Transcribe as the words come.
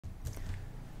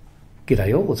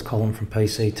G'day all, it's Colin from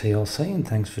PCTLC and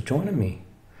thanks for joining me.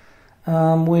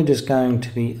 We're just going to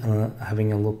be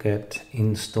having a look at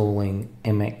installing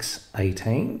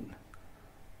MX18.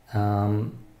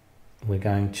 We're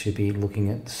going to be looking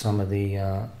at some of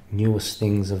the newest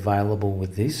things available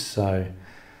with this. So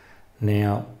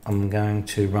now I'm going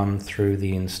to run through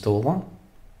the installer.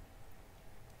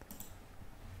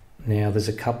 Now there's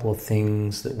a couple of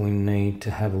things that we need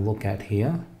to have a look at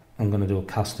here. I'm going to do a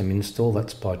custom install,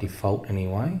 that's by default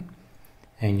anyway,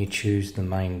 and you choose the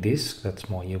main disk. That's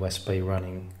my USB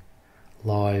running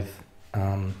live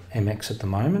MX at the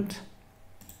moment.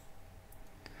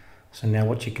 So now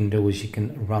what you can do is you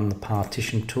can run the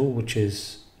partition tool, which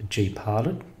is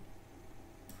gparted.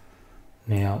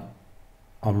 Now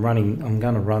I'm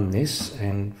going to run this,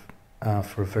 and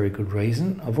for a very good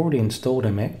reason. I've already installed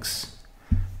MX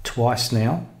twice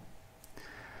now.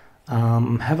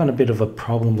 I'm having a bit of a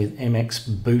problem with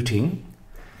MX booting.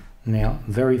 Now,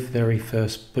 very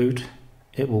first boot,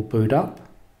 it will boot up.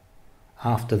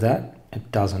 After that,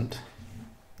 it doesn't.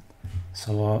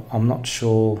 So I'm not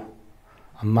sure.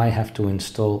 I may have to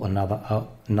install another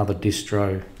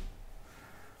distro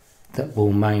that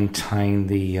will maintain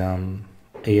the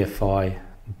EFI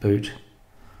boot,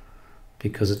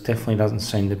 because it definitely doesn't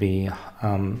seem to be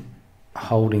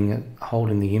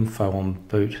holding the info on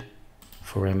boot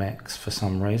for MX for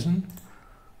some reason.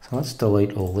 So let's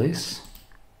delete all this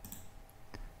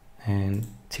and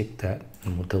tick that,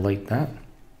 and we'll delete that.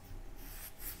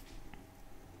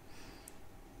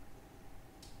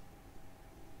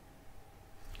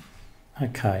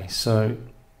 Okay, so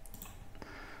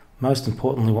most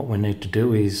importantly what we need to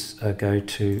do is go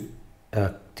to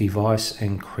device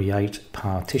and create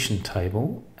partition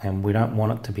table, and we don't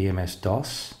want it to be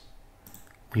MS-DOS.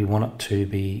 We want it to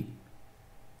be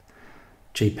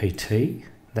GPT.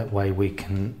 That way we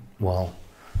can, well,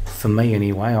 for me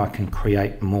anyway, I can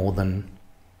create more than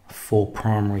 4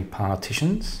 primary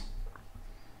partitions,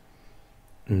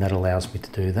 and that allows me to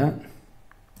do that.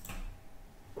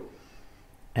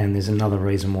 And there's another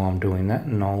reason why I'm doing that,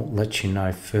 and I'll let you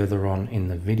know further on in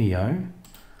the video.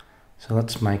 So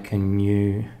let's make a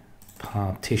new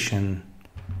partition.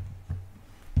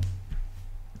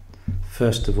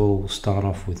 First of all, we'll start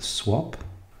off with swap.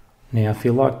 Now, if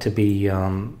you like to be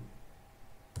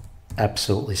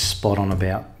absolutely spot on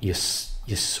about your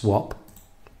swap,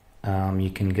 you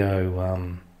can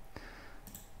go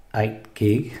 8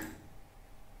 gig.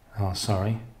 Oh,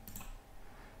 sorry,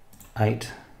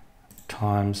 8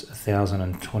 times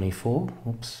 1024.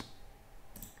 Oops.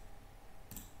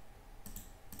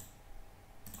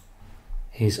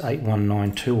 Here's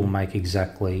 8192 will make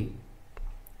exactly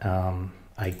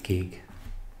 8 gig.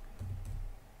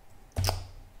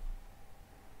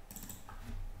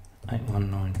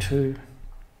 8192.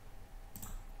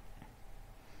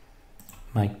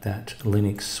 Make that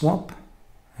Linux swap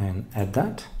and add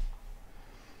that.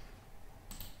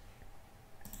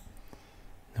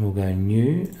 Then we'll go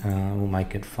new. We'll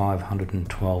make it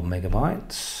 512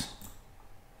 megabytes.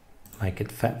 Make it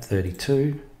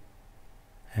FAT32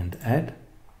 and add.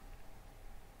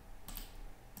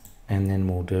 And then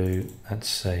we'll do, let's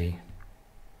see,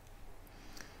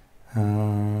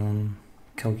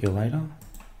 calculator.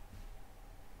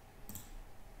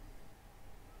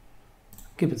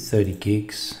 Give it 30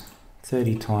 gigs,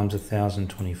 30 times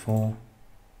 1024,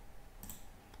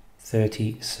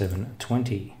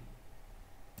 3720.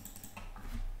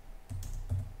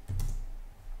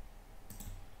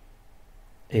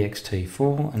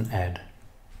 ext4 and add.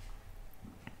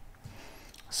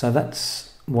 So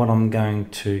that's what I'm going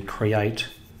to create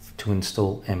to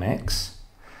install MX.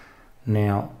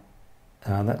 Now,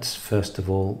 that's first of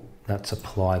all, let's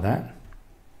apply that.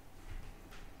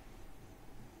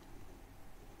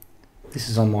 This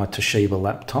is on my Toshiba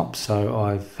laptop, so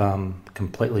I've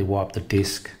completely wiped the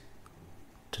disk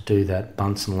to do that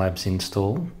Bunsen Labs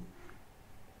install.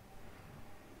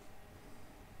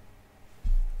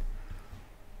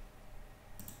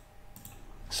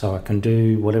 So I can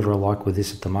do whatever I like with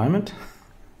this at the moment.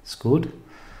 It's good.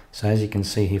 So as you can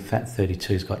see here,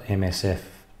 FAT32's got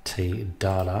MSFT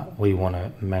data. We want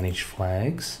to manage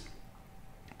flags,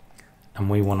 and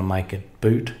we want to make it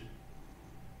boot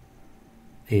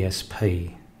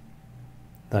ESP,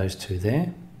 those two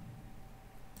there.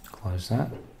 Close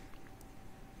that.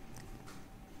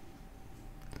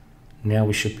 Now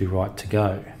we should be right to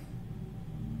go.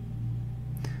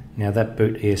 Now that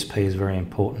boot ESP is very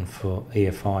important for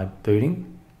EFI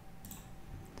booting.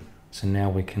 So now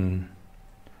we can,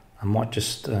 I might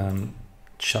just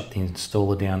shut the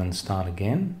installer down and start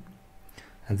again.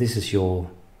 And this is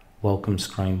your welcome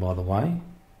screen, by the way.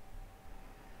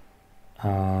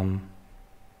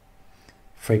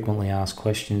 frequently asked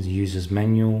questions, users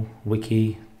manual,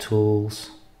 wiki,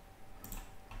 tools.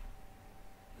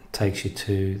 It takes you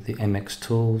to the MX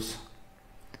tools.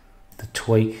 The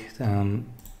tweak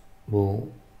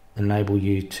will enable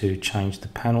you to change the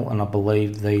panel, and I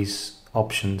believe these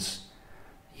options,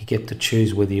 you get to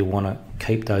choose whether you want to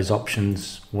keep those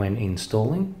options when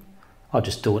installing. I'll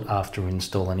just do it after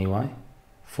install anyway.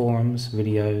 Forums,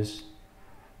 videos,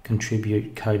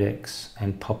 contribute, codecs,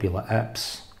 and popular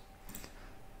apps,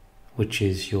 which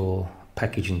is your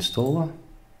package installer.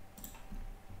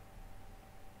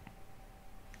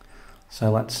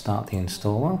 So let's start the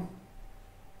installer.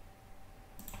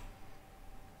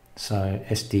 So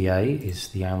SDA is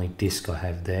the only disk I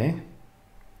have there.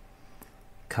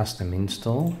 Custom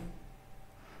install.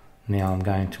 Now I'm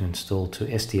going to install to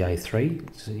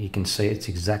SDA3. So you can see it's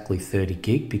exactly 30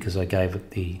 gig because I gave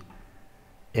it the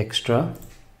extra.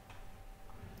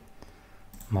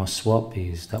 My swap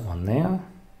is that one there.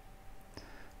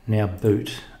 Now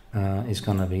boot is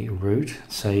going to be root.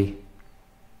 See,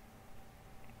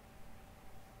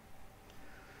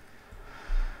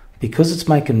 because it's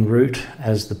making root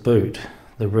as the boot,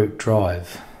 the root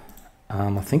drive,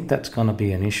 I think that's going to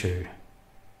be an issue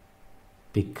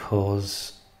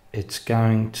because it's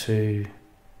going to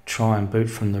try and boot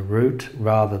from the root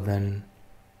rather than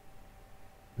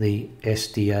the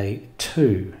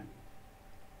SDA2.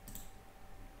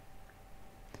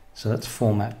 So let's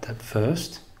format that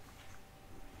first.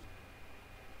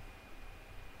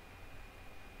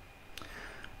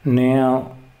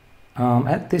 Now,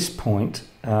 at this point,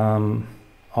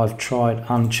 I've tried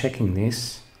unchecking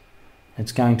this.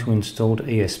 It's going to install to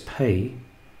ESP,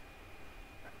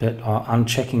 but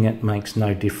unchecking it makes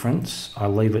no difference. I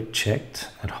leave it checked.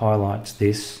 It highlights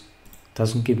this.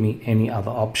 Doesn't give me any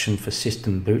other option for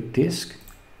system boot disk.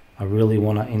 I really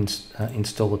want to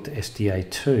install it to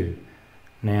SDA2.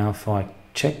 Now if I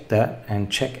check that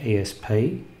and check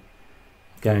ESP,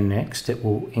 go next, it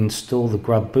will install the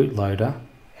grub bootloader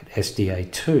at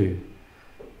SDA2,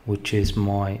 which is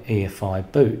my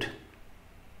EFI boot.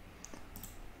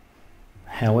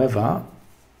 However,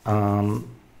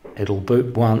 it'll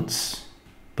boot once,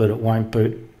 but it won't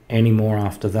boot anymore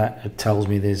after that. It tells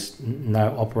me there's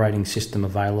no operating system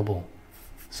available.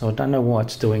 So I don't know why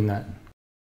it's doing that.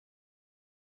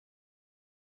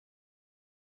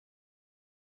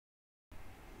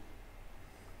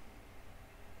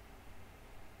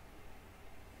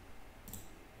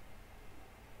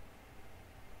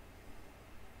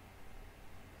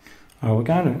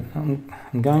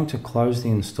 I'm going to close the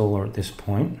installer at this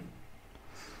point.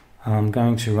 I'm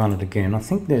going to run it again. I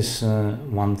think there's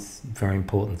one very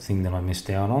important thing that I missed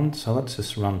out on. So let's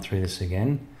just run through this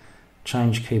again.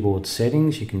 Change keyboard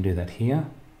settings. You can do that here.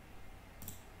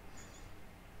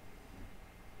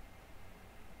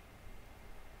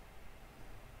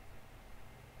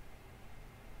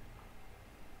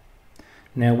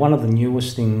 Now, one of the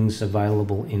newest things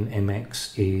available in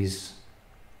MX is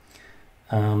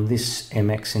this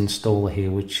MX installer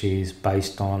here, which is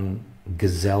based on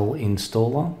Gazelle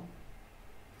installer.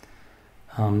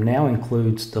 Now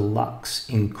includes the Lux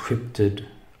encrypted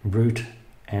root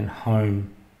and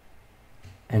home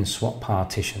and swap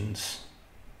partitions.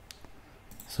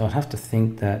 So I'd have to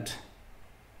think that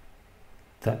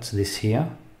that's this here.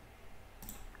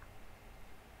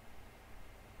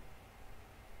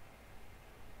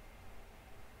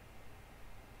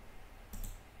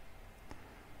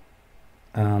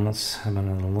 Let's have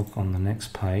another look on the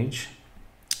next page.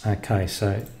 Okay,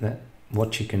 so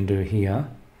what you can do here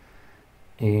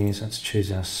is, let's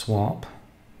choose our swap.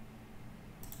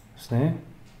 It's there.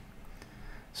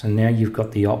 So now you've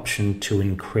got the option to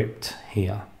encrypt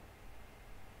here.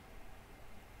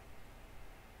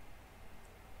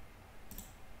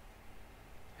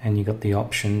 And you've got the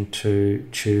option to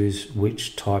choose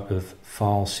which type of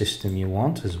file system you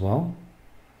want as well.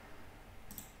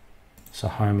 So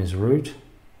home is root.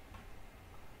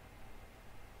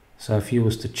 So if you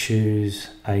was to choose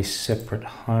a separate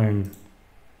home,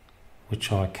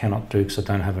 which I cannot do because I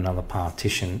don't have another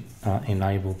partition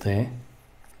enabled there.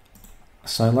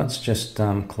 So let's just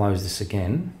close this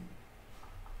again.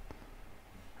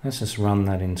 Let's just run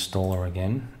that installer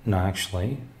again. No,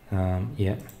 actually,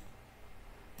 yeah.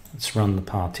 Let's run the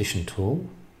partition tool.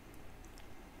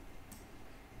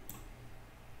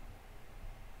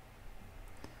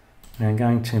 Now I'm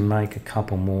going to make a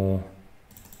couple more.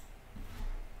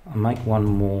 I'll make one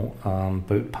more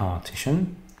boot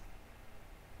partition.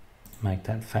 Make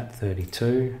that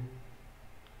FAT32.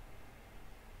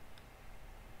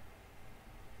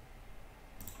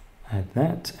 Add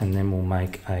that, and then we'll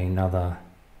make another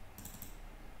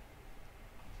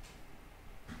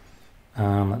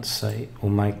Let's see,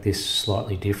 we'll make this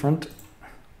slightly different.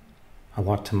 I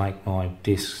like to make my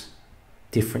disks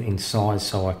different in size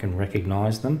so I can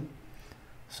recognize them.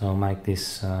 So I'll make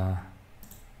this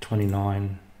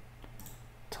 29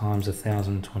 times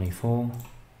 1024,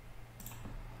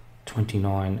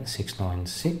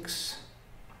 29696.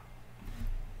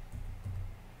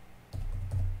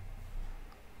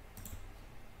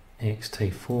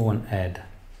 ext4 and add.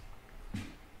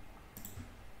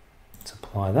 Let's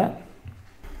apply that.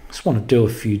 Just want to do a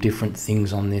few different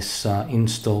things on this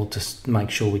install to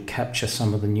make sure we capture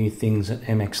some of the new things that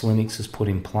EzeeLinux has put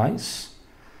in place.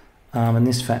 And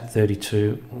this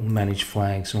FAT32 will manage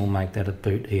flags, and we'll make that a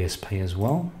boot ESP as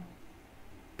well.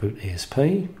 Boot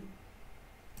ESP.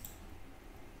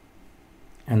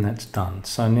 And that's done.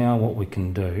 So now what we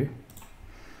can do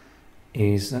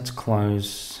is let's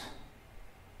close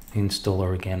the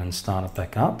installer again and start it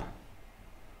back up.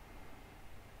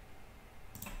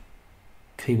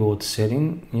 Keyboard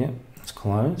setting, yep, let's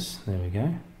close, there we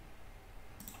go.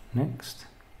 Next,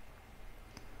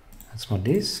 that's my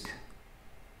disk.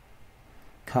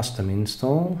 Custom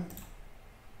install.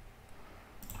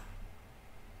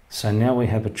 So now we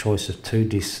have a choice of 2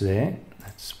 disks there.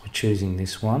 We're choosing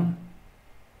this one.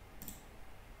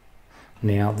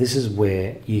 Now this is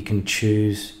where you can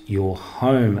choose your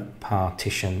home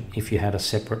partition. If you had a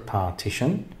separate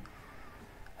partition,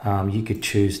 you could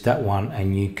choose that one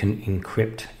and you can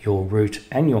encrypt your root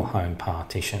and your home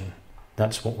partition.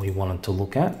 That's what we wanted to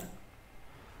look at.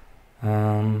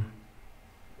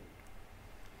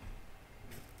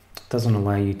 Doesn't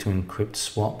allow you to encrypt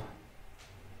swap.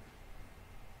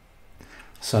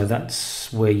 So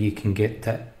that's where you can get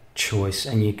that choice,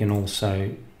 and you can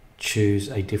also choose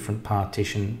a different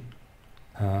partition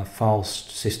file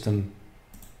system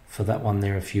for that one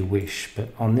there if you wish. But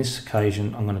on this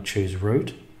occasion I'm going to choose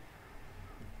root.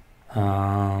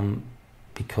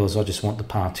 Because I just want the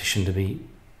partition to be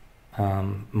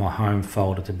my home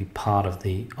folder to be part of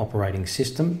the operating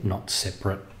system, not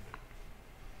separate.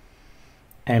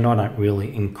 And I don't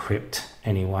really encrypt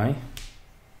anyway,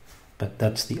 but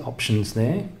that's the options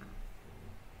there.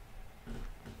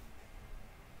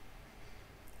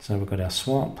 So we've got our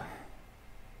swap.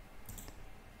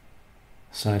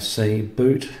 So see,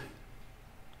 boot.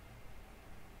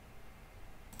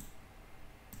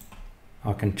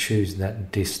 I can choose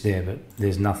that disk there, but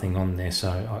there's nothing on there,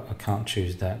 so I can't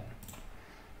choose that.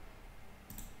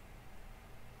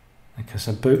 Okay,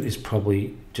 so boot is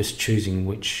probably just choosing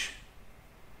which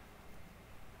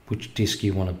disk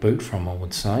you want to boot from, I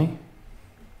would say.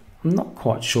 I'm not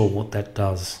quite sure what that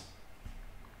does,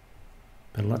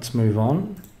 but let's move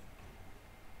on.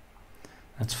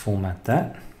 Let's format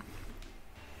that.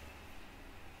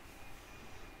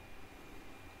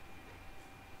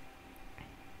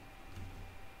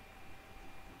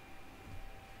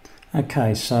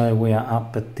 Okay, so we are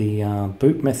up at the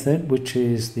boot method, which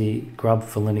is the grub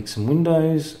for Linux and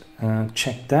Windows.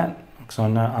 Check that, because I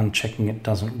know unchecking it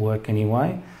doesn't work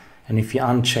anyway. And if you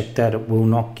uncheck that, it will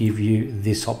not give you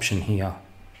this option here.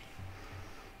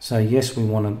 So yes, we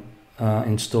want to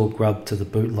install grub to the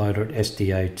bootloader at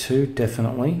SDA2,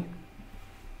 definitely.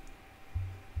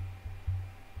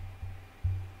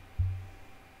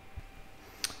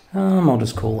 I'll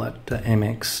just call that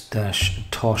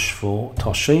mx-tosh for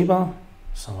Toshiba,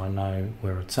 so I know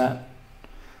where it's at.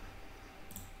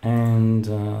 And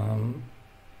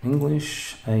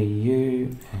English, AU,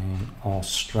 and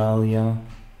Australia.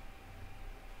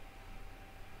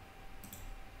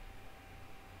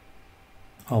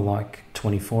 I like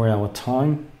 24-hour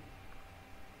time.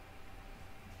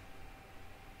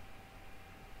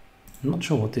 I'm not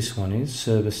sure what this one is.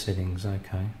 Server settings,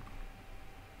 okay.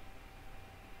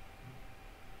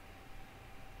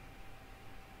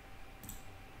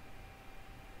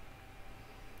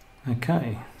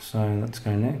 Okay, so let's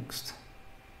go next.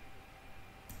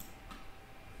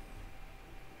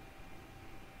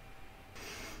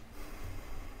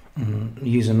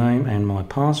 Username and my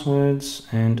passwords,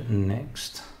 and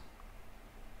next.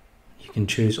 You can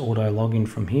choose auto login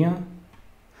from here,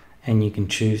 and you can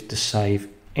choose to save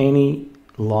any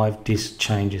live disk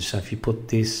changes. So if you put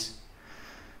this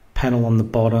panel on the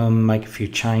bottom, make a few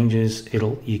changes,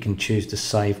 you can choose to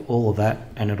save all of that,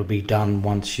 and it'll be done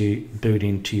once you boot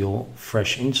into your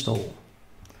fresh install.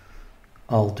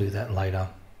 I'll do that later.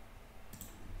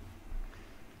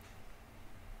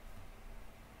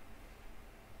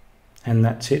 And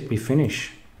that's it, we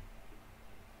finish.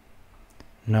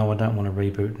 No, I don't want to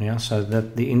reboot now, so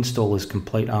that the install is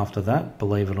complete after that,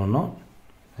 believe it or not.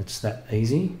 It's that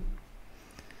easy.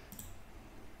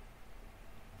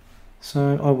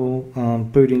 So I will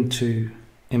boot into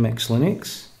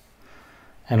EzeeLinux,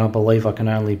 and I believe I can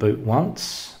only boot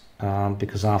once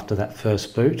because after that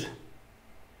first boot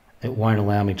it won't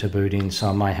allow me to boot in, so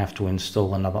I may have to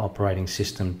install another operating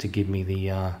system to give me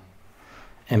the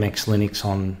EzeeLinux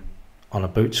on a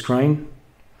boot screen,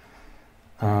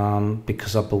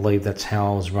 because I believe that's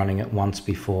how I was running it once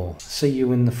before. See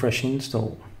you in the fresh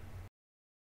install.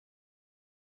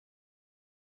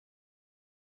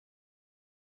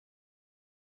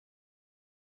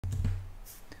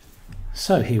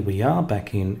 So here we are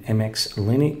back in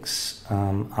EzeeLinux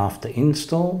after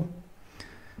install.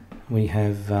 We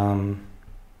have,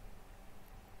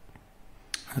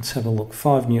 let's have a look,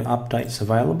 5 new updates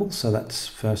available, so let's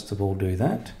first of all do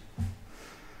that.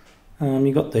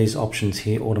 You've got these options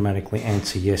here: automatically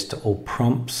answer yes to all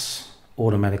prompts,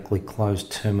 automatically close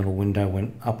terminal window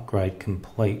when upgrade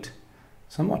complete.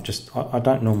 So I might just, I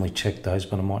don't normally check those,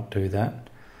 but I might do that.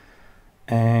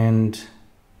 And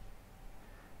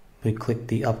we click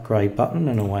the upgrade button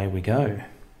and away we go.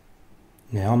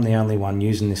 Now I'm the only one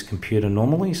using this computer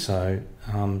normally, so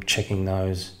checking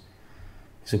those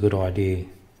is a good idea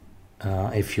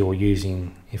if you're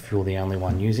the only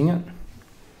one using it.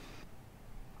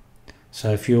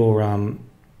 So if you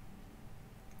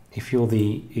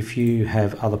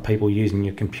have other people using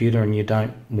your computer and you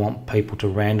don't want people to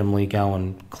randomly go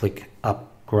and click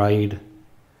upgrade,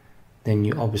 then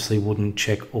you obviously wouldn't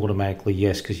check automatically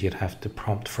yes, because you'd have to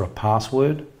prompt for a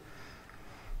password.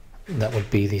 That would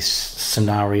be this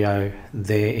scenario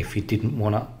there if you didn't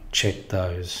want to check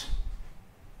those.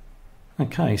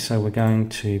 Okay, so we're going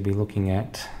to be looking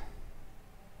at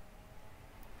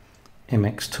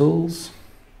MX Tools.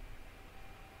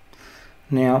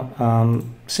 Now,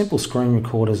 simple screen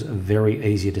recorders are very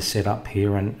easy to set up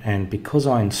here, and because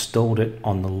I installed it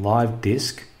on the live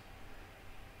disk,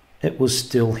 it was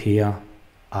still here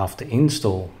after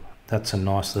install. That's a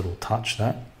nice little touch,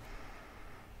 that.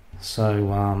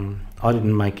 So I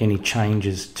didn't make any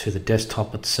changes to the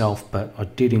desktop itself, but I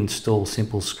did install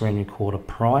Simple Screen Recorder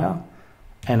prior,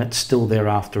 and it's still there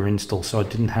after install, so I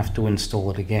didn't have to install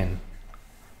it again.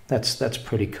 That's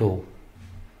pretty cool.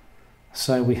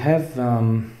 So we have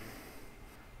we're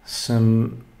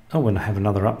going to have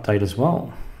another update as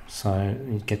well. So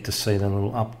you get to see the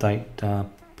little update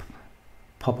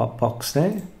pop-up box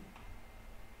there.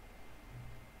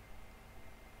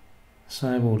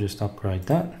 So we'll just upgrade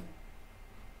that.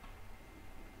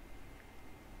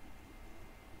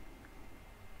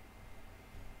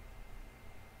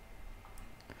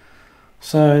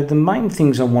 So the main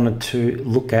things I wanted to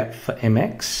look at for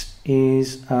MX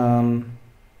is,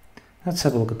 let's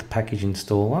have a look at the package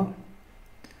installer.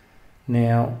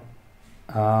 Now,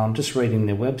 just reading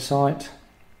their website,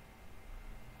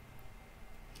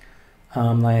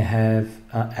 they have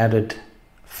added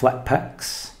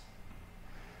Flatpaks,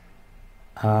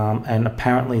 and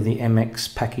apparently the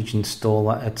MX package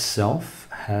installer itself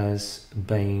has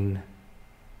been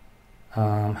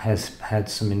has had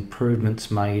some improvements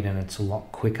made, and it's a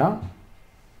lot quicker.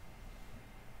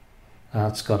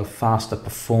 It's got a faster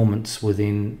performance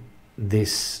within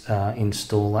this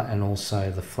installer, and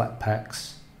also the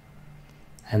Flatpaks,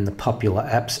 and the popular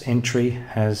apps entry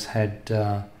has had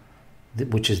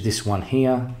which is this one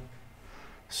here.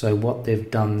 So what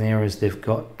they've done there is they've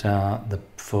got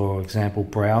for example,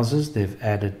 browsers. They've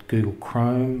added Google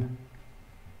Chrome,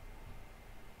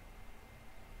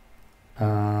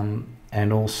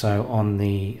 and also on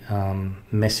the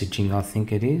messaging, I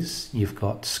think it is, you've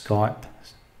got Skype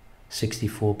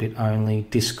 64-bit only,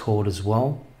 Discord as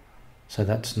well, so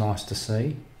that's nice to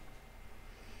see.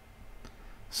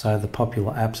 So the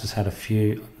popular apps has had a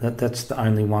few, that's the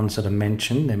only ones that are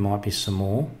mentioned. There might be some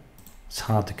more. It's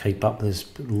hard to keep up, there's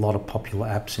a lot of popular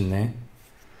apps in there.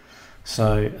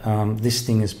 So this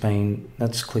thing has been,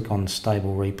 let's click on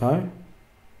stable repo.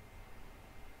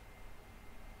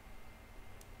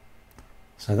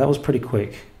 So that was pretty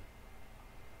quick.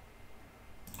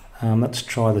 Let's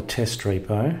try the test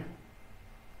repo.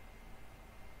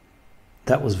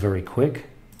 That was very quick.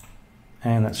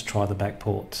 And let's try the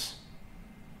backports.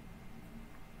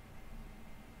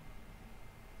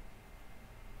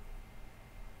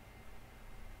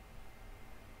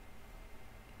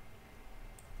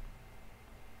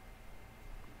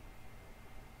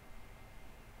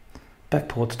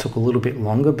 Backports took a little bit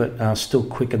longer, but still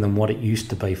quicker than what it used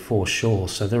to be for sure.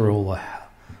 So they're all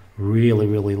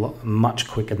really much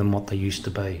quicker than what they used to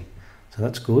be. So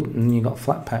that's good. And then you've got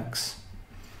Flatpaks.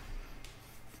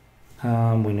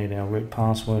 We need our root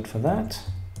password for that.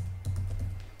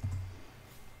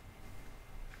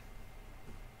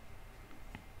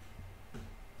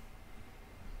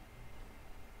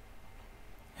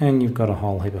 And you've got a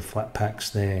whole heap of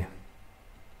Flatpaks there.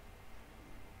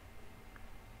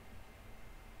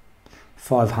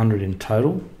 500 in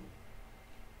total.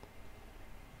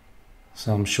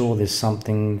 So I'm sure there's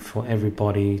something for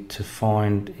everybody to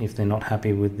find if they're not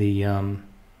happy with the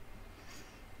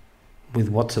with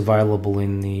what's available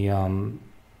in the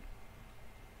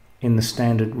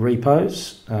standard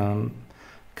repos,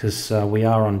 because we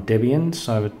are on Debian,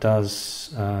 so it does,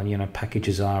 you know,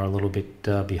 packages are a little bit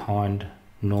behind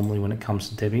normally when it comes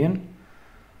to Debian.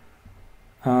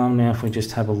 Now if we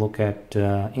just have a look at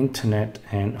internet,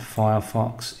 and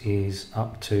Firefox is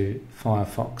up to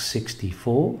Firefox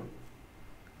 64.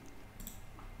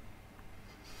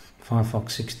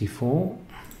 Firefox 64.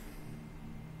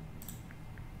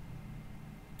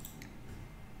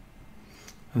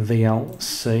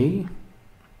 VLC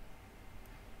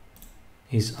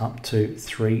is up to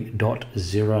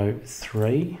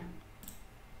 3.03.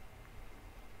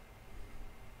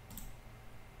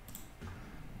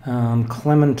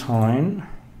 Clementine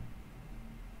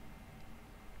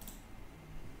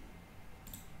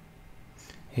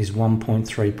is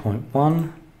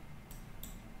 1.3.1.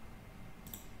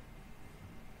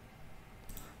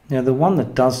 Now the one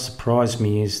that does surprise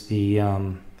me is the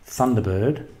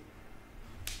Thunderbird.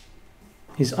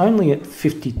 Is only at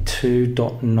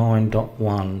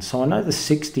 52.9.1, so I know the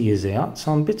 60 is out,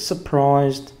 so I'm a bit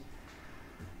surprised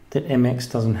that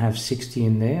MX doesn't have 60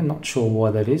 in there. I'm not sure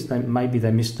why that is. Maybe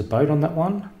they missed the boat on that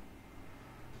one.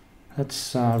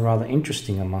 That's rather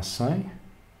interesting, I must say.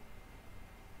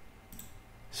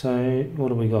 So what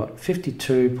do we got?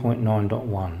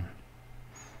 52.9.1.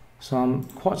 So I'm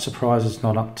quite surprised it's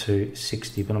not up to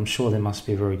 60, but I'm sure there must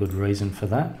be a very good reason for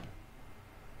that.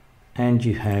 And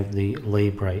you have the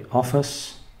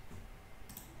LibreOffice,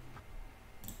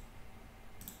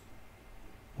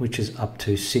 which is up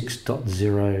to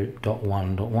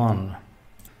 6.0.1.1.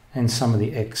 And some of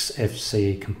the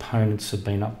XFCE components have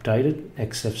been updated.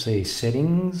 XFCE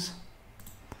settings,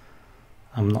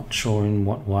 I'm not sure in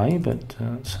what way, but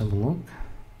let's have a look.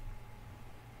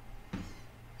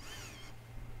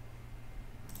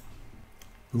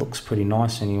 Looks pretty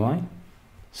nice anyway.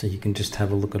 So you can just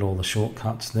have a look at all the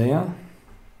shortcuts there.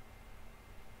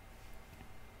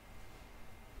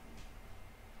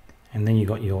 And then you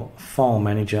got your file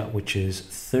manager, which is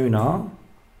Thunar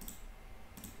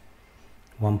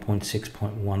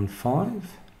 1.6.15.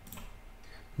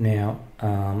 Now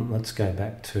let's go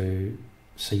back to,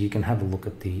 so you can have a look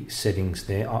at the settings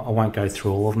there. I won't go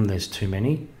through all of them, there's too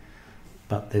many,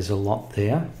 but there's a lot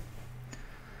there.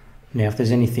 Now if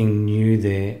there's anything new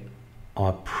there,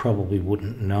 I probably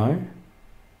wouldn't know,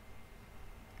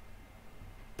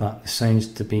 but there seems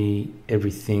to be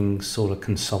everything sort of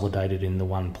consolidated in the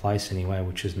one place anyway,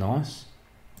 which is nice.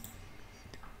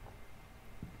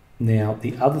 Now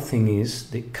the other thing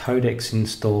is the Codex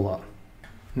installer.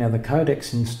 Now the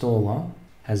Codex installer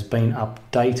has been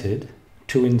updated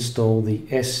to install the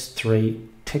S3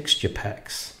 texture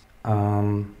packs.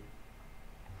 So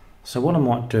what I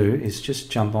might do is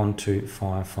just jump onto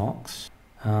Firefox.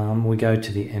 We go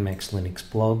to the MX Linux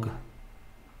blog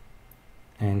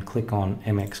and click on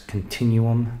MX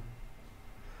Continuum,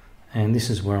 and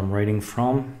this is where I'm reading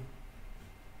from.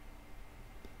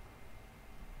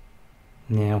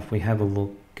 Now if we have a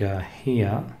look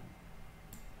here,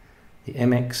 the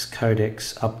MX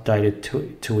Codex updated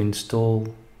to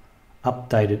install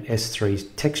updated S3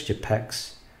 texture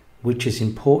packs, which is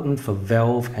important for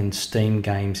Valve and Steam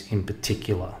games in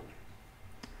particular.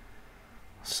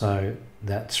 So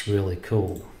that's really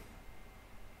cool.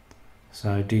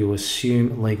 So do you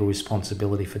assume legal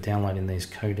responsibility for downloading these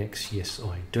codecs? Yes,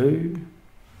 I do.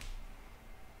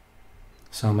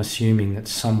 So I'm assuming that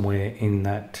somewhere in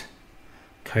that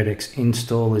codex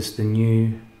install is the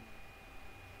new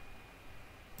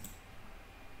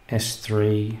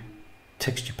S3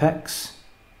 texture packs.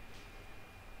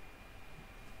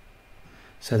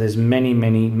 So there's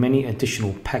many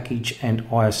additional package and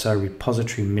ISO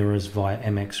repository mirrors via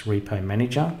MX Repo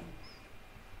Manager.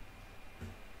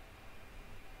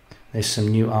 There's some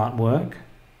new artwork.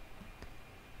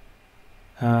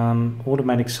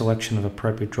 Automatic selection of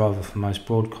appropriate driver for most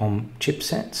Broadcom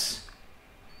chipsets.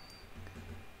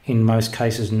 In most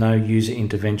cases, no user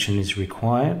intervention is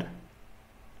required.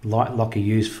 Light locker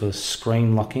used for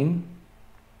screen locking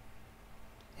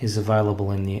is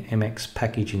available in the MX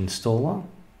package installer.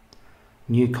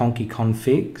 New Conky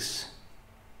configs.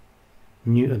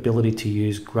 New ability to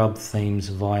use grub themes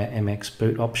via MX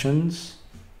boot options.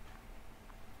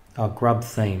 Oh, grub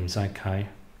themes, okay.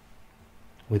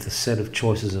 With a set of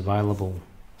choices available.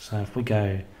 So if we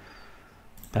go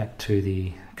back to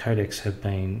the codecs have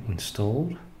been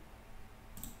installed.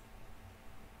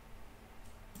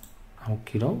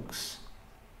 Okie dokes.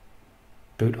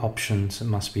 Boot options, it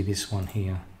must be this one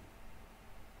here.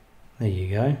 There you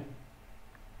go.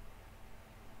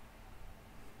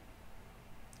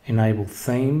 Enable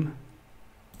theme.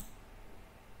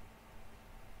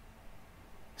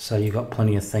 So you've got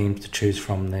plenty of themes to choose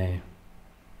from there.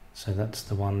 So that's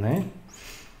the one there.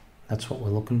 That's what we're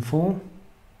looking for.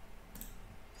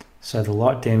 So the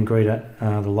light down greeter,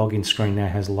 the login screen now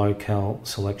has locale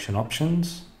selection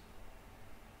options.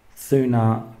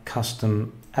 Thuna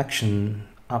custom action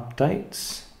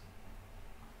updates.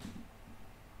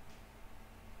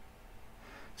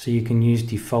 So you can use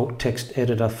default text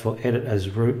editor for edit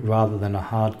as root rather than a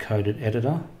hard-coded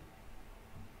editor.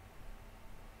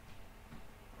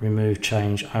 Remove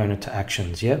change owner to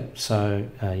actions. Yep, so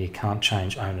you can't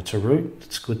change owner to root.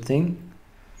 It's a good thing.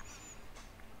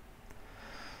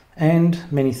 And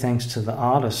many thanks to the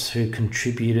artists who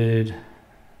contributed,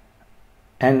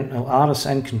 and artists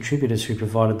and contributors who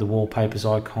provided the wallpapers,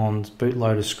 icons,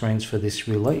 bootloader screens for this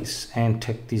release. And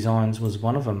Tech Designs was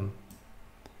one of them.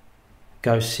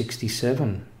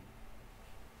 Ghost67.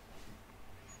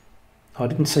 I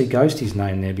didn't see Ghosty's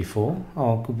name there before.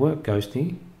 Oh, good work,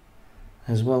 Ghosty.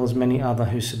 As well as many other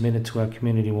who submitted to our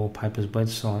community wallpapers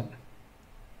website.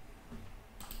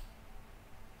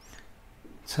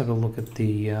 Let's have a look at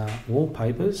the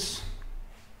wallpapers.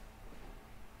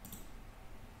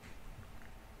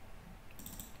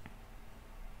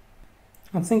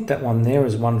 I think that one there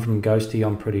is one from Ghosty,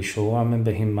 I'm pretty sure. I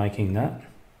remember him making that.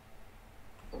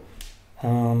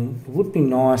 It would be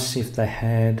nice if they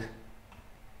had,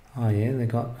 oh yeah, they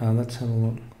got, let's have a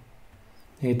look.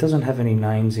 Yeah, it doesn't have any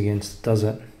names against, does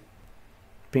it? It'd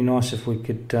be nice if we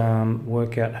could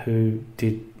work out who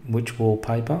did which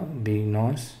wallpaper. It'd be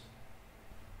nice.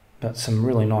 But some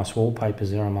really nice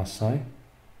wallpapers there, I must say.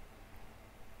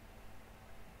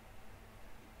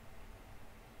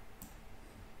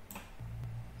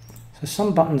 So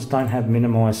some buttons don't have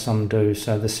minimize, some do.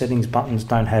 So the settings buttons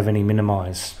don't have any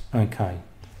minimize. Okay.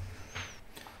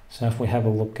 So if we have a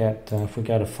look at, if we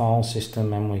go to file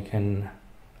system and we can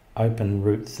open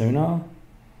root Thuna.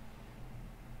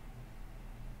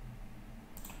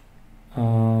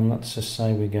 Let's just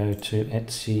say we go to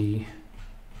Etsy,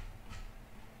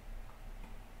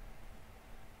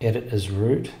 edit as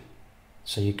root.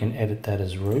 So you can edit that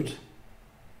as root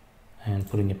and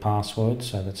put in your password,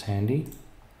 so that's handy.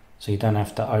 So you don't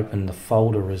have to open the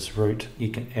folder as root. You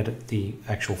can edit the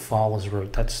actual file as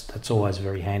root. That's always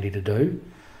very handy to do.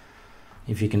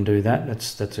 If you can do that,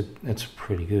 that's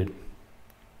pretty good.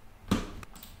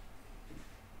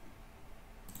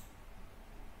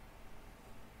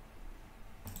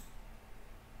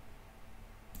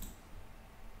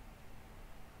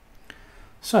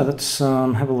 So let's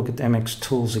have a look at the MX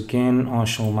tools again. I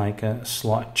shall make a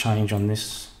slight change on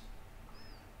this.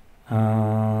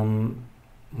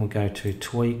 We'll go to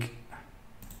tweak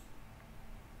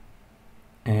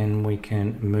and we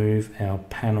can move our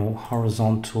panel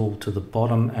horizontal to the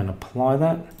bottom and apply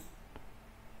that.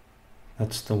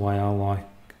 That's the way I like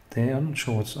there. I'm not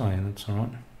sure what's, oh yeah, that's all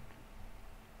right.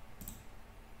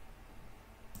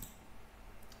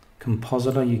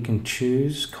 Compositor, you can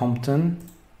choose Compton.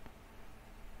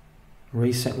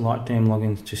 Reset LightDam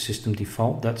logins to system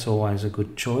default. That's always a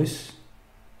good choice.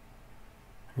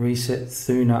 Reset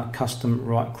Thuna custom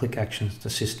right-click actions to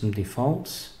system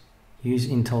defaults. Use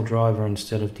Intel driver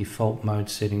instead of default mode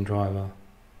setting driver.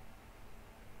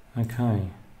 Okay.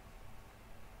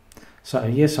 So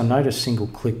yes, I noticed single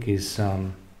click is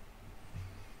on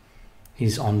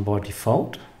by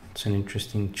default. It's an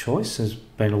interesting choice. There's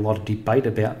been a lot of debate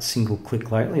about single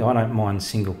click lately. I don't mind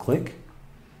single click.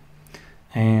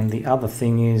 And the other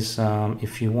thing is,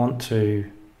 if you want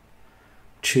to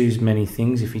choose many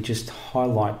things, if you just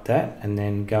highlight that and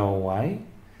then go away,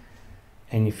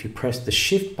 and if you press the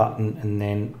shift button and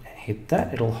then hit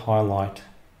that, it'll highlight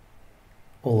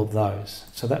all of those.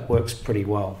 So that works pretty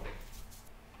well.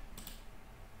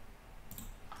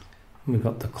 We've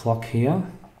got the clock here.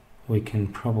 We can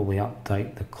probably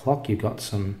update the clock. You've got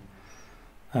some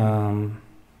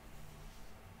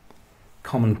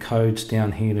common codes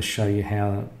down here to show you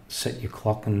how to set your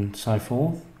clock and so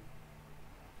forth.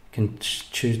 You can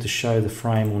choose to show the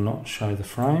frame or not show the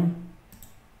frame.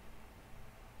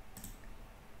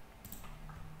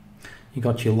 You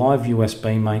got your live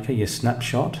USB maker, your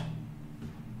snapshot.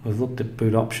 We've looked at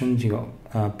boot options. You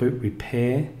got boot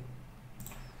repair.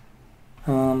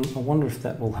 I wonder if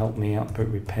that will help me out, boot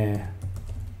repair.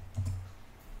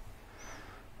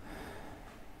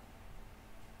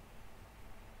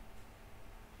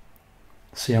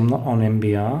 See, I'm not on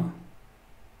MBR.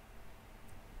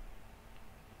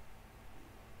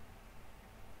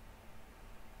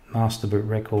 Master boot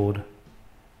record.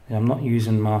 Yeah, I'm not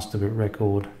using master boot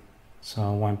record, so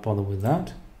I won't bother with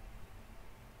that.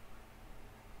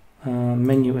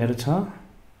 menu editor.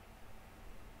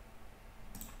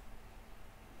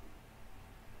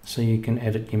 So you can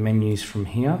edit your menus from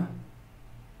here.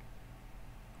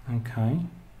 Okay.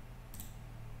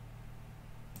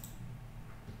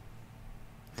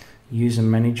 User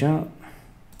manager.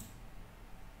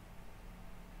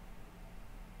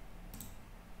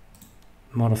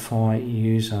 Modify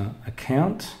user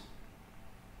account.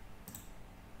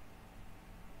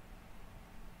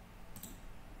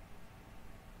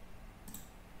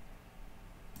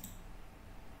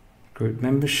 Group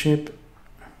membership.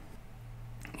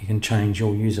 You can change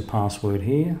your user password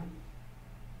here.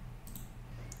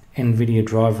 NVIDIA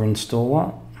driver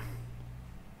installer.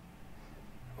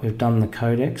 We've done the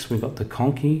codecs, we've got the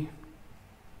conky.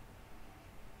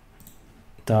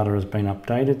 Data has been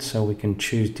updated, so we can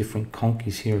choose different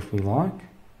conkies here if we like.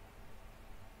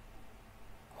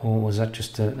 Or was that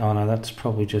just a, oh no, that's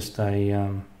probably just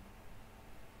a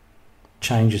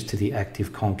changes to the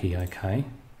active conky, okay.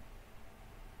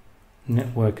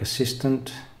 Network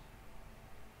assistant.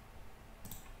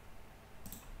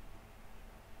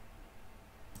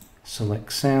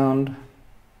 Select sound.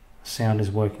 Sound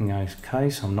is working okay,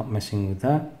 so I'm not messing with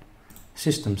that.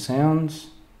 System sounds.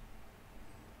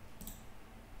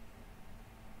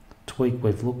 Tweak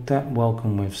we've looked at.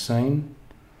 Welcome we've seen.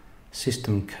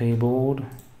 System keyboard.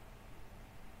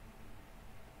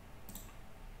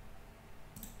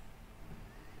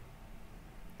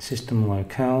 System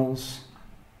locales.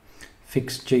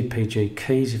 Fix GPG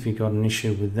keys if you've got an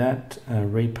issue with that.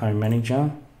 Repo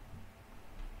manager.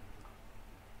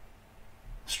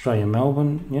 Australia,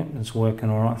 Melbourne, yep, it's working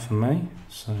all right for me.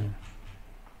 So,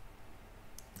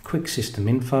 quick system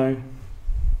info.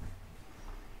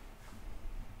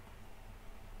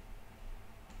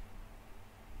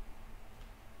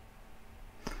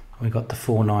 We got the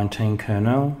 419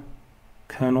 kernel.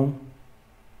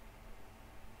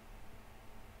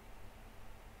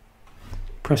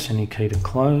 Press any key to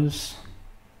close.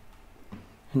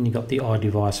 And you got the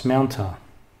iDevice mounter.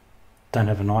 Don't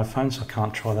have an iPhone, so I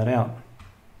can't try that out.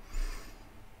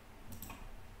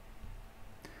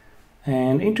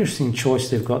 And interesting choice,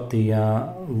 they've got the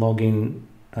login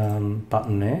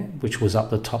button there, which was up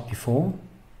the top before.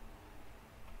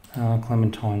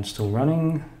 Clementine still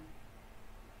running.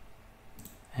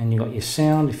 And you got your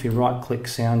sound. If you right click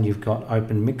sound, you've got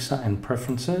open mixer and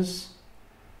preferences.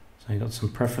 So you've got some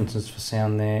preferences for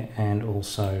sound there and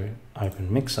also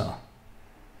open mixer.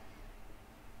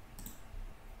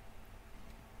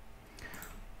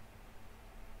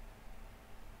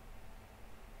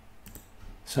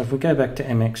 So if we go back to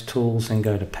MX Tools and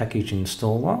go to Package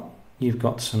Installer, you've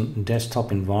got some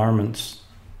desktop environments.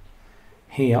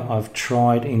 Here I've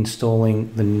tried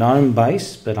installing the GNOME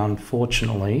base, but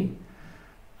unfortunately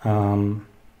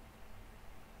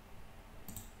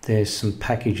there's some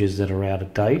packages that are out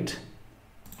of date.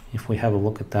 If we have a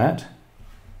look at that,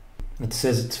 it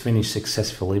says it's finished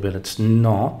successfully, but it's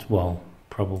not. Well,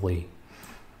 probably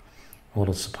what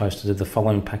it's supposed to do. The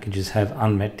following packages have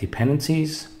unmet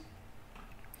dependencies.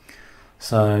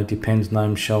 So depends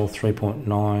GNOME shell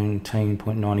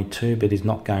 3.19.92, but is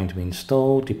not going to be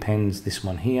installed. Depends this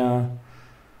one here.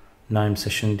 GNOME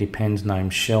session depends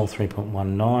GNOME shell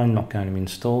 3.19, not going to be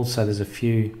installed. So there's a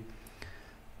few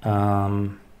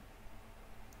unmet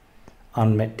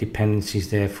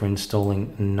dependencies there for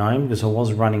installing GNOME, because I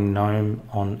was running GNOME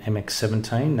on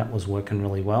MX17, that was working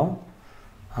really well.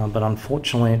 But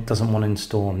unfortunately it doesn't want to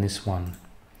install on this one.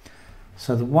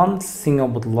 So the one thing I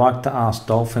would like to ask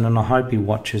Dolphin, and I hope he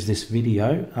watches this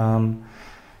video,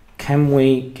 can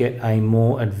we get a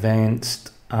more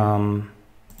advanced GNOME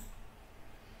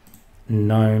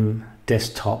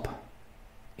desktop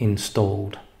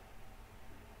installed?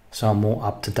 So a more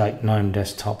up-to-date GNOME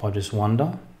desktop, I just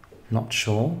wonder. Not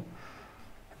sure.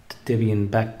 Debian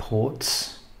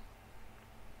backports.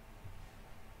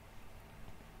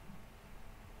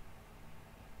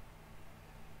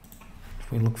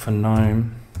 We look for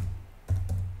GNOME.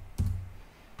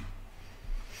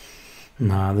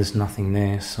 No, there's nothing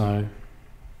there, so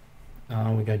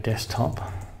we go desktop.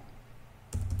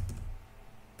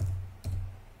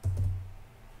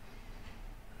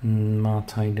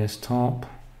 Mate desktop.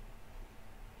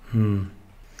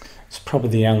 It's probably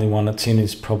the only one that's in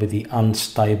is probably the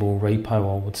unstable repo,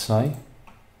 I would say,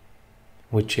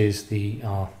 which is the,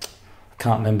 I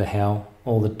can't remember how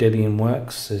all the Debian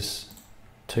works. There's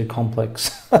too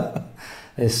complex.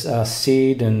 There's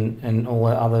SID and all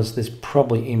the others. There's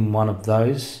probably in one of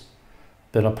those,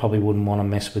 but I probably wouldn't want to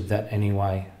mess with that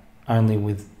anyway. Only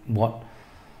with what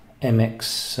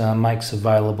MX makes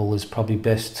available is probably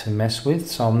best to mess with.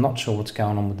 So I'm not sure what's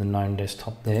going on with the GNOME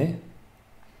desktop there.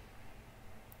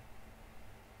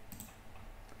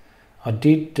 I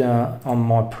did, on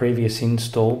my previous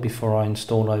install, before I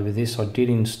installed over this, I did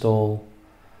install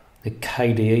the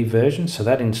KDE version, so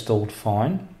that installed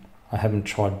fine. I haven't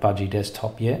tried Budgie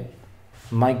Desktop yet.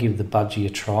 I may give the Budgie a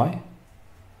try.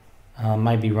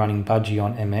 Maybe running Budgie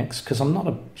on MX, because I'm not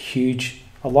a huge,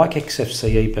 I like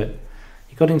XFCE, but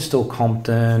you've got to install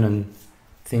Compton and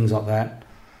things like that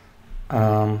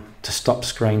to stop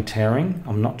screen tearing.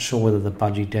 I'm not sure whether the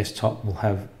Budgie Desktop will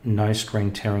have no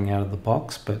screen tearing out of the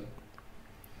box, but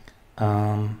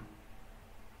I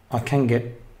can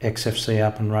get XFCE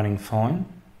up and running fine.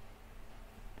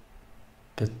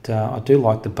 But I do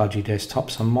like the Budgie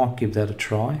Desktop, so I might give that a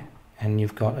try. And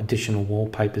you've got additional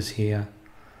wallpapers here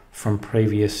from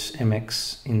previous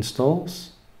MX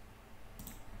installs.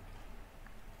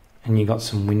 And you got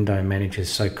some window managers,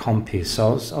 so Compiz.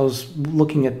 So I was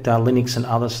looking at Linux and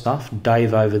other stuff.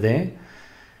 Dave over there,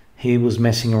 he was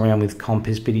messing around with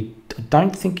Compiz, but I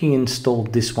don't think he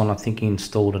installed this one. I think he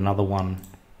installed another one.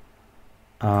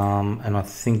 And I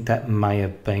think that may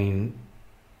have been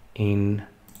in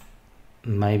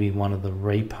maybe one of the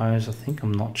repos, I think.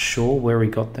 I'm not sure where he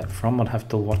got that from. I'd have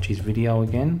to watch his video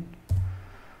again.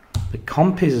 But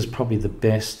Compiz is probably the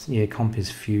best. Yeah,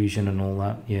 Compiz Fusion and all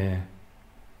that, yeah.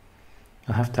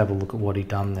 I'll have to have a look at what he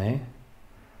done there.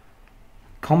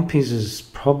 Compiz is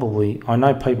probably, I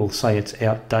know people say it's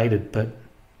outdated, but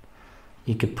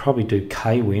you could probably do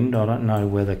Kwin. I don't know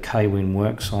whether Kwin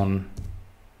works on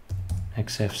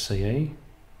XFCE.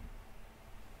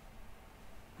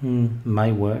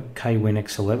 May work. Kwin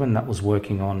X11, that was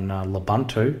working on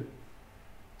Lubuntu,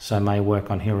 so may work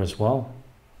on here as well.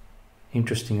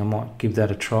 Interesting, I might give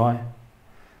that a try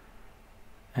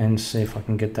and see if I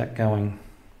can get that going.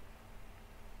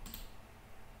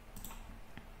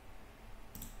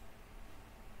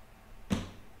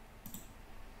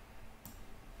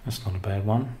 That's not a bad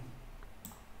one.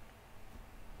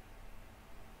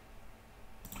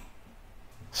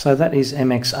 So that is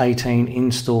MX18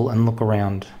 install and look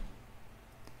around.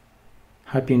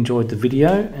 Hope you enjoyed the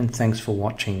video and thanks for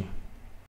watching.